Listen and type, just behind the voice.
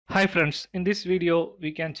Hi friends, in this video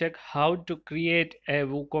we can check how to create a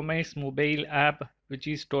WooCommerce mobile app which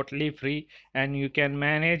is totally free, and you can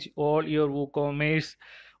manage all your WooCommerce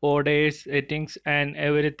orders, settings and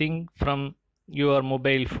everything from your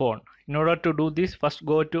mobile phone. In order to do this, first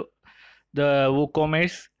go to the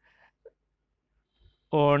WooCommerce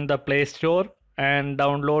on the Play Store and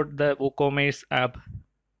download the WooCommerce app,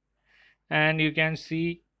 and you can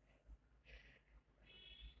see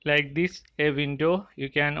like this a window. You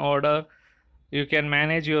can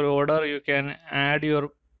manage your order, you can add your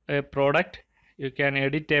a product, you can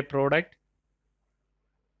edit a product,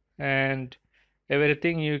 and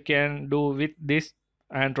everything you can do with this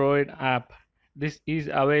Android app. This is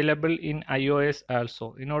available in iOS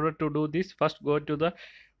also. In order to do this, first go to the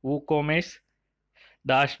WooCommerce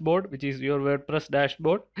dashboard, which is your WordPress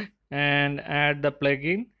dashboard, and add the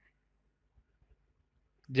plugin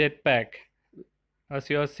Jetpack. As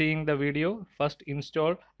you are seeing the video, first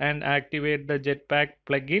install and activate the Jetpack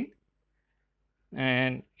plugin,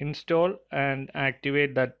 and install and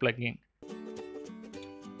activate that plugin.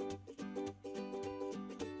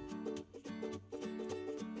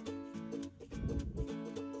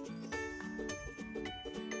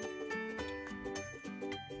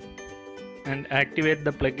 And activate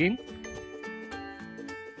the plugin.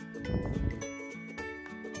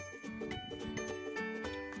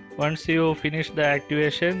 Once you finish the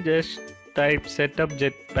activation, just type setup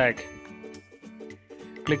Jetpack.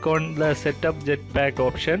 Click on the setup Jetpack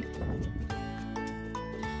option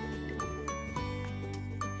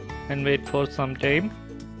and wait for some time.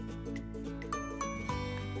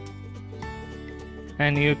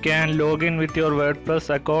 And you can log in with your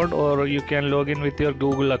WordPress account, or you can log in with your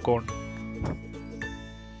Google account.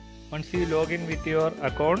 Once you log in with your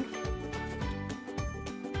account,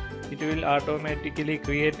 it will automatically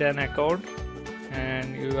create an account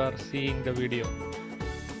and you are seeing the video.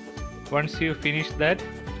 Once you finish that,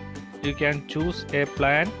 you can choose a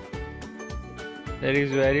plan. There is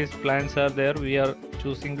various plans are there. We are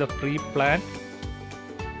choosing the free plan.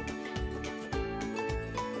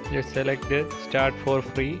 Just select the start for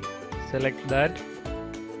free, select that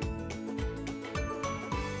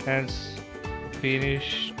and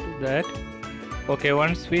finish that. Okay,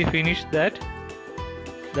 once we finish that,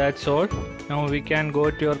 that's all. Now we can go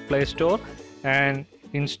to your Play Store and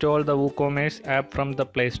install the WooCommerce app from the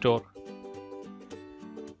Play Store.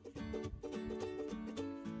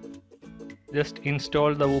 Just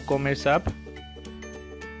install the WooCommerce app.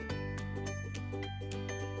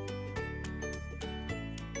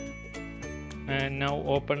 And now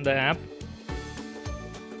open the app.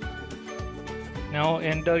 Now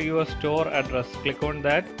enter your store address. Click on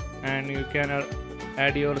that and you can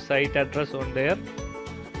add your site address on there,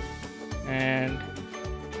 and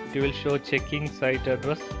it will show checking site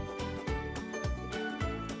address.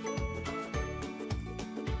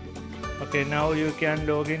 Okay, now you can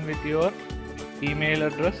log in with your email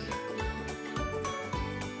address,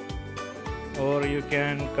 or you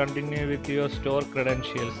can continue with your store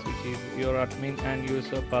credentials, which is your admin and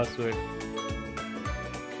user password.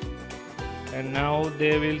 And now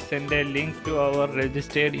they will send a link to our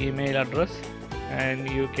registered email address, and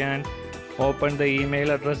you can open the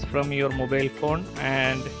email address from your mobile phone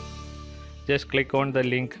and just click on the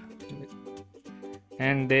link,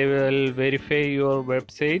 and they will verify your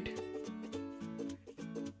website.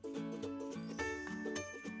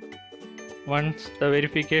 Once the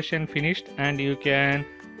verification finished, and you can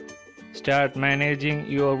start managing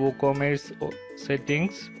your WooCommerce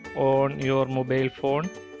settings on your mobile phone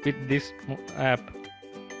with this app.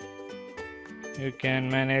 You can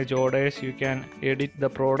manage orders, you can edit the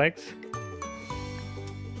products,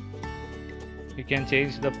 you can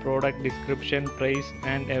change the product description, price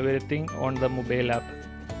and everything on the mobile app.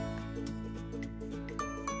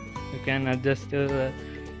 You can adjust the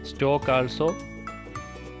stock also.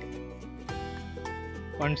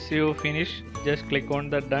 Once you finish, just click on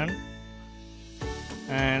the done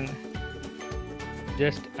and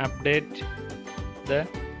just update the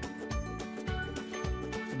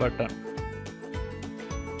button.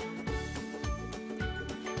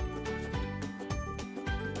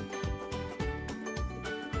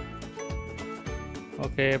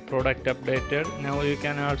 Okay, product updated. Now you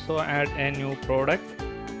can also add a new product.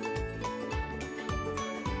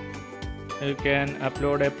 You can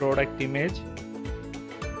upload a product image.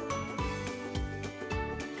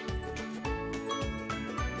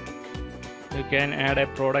 You can add a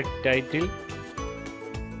product title.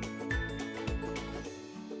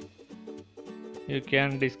 You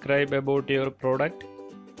can describe about your product,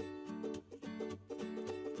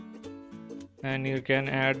 and you can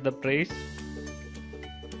add the price.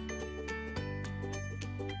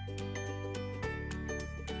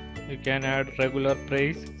 You can add regular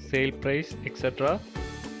price, sale price, etc.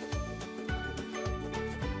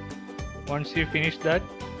 Once you finish that,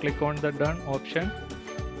 click on the done option.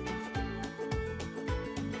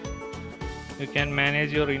 You can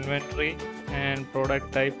manage your inventory and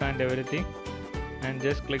product type and everything, and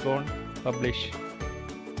just click on publish.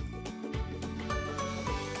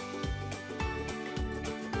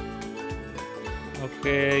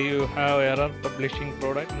 Okay, you have error publishing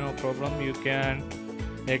product, no problem. You can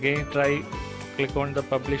again try, click on the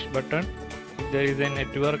publish button. If there is a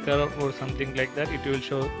network error or something like that, it will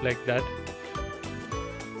show like that.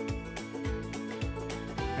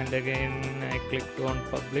 And again I clicked on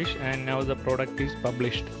publish, and now the product is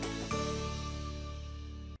published.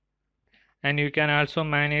 And you can also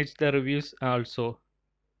manage the reviews also.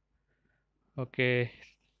 Okay,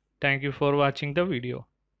 thank you for watching the video.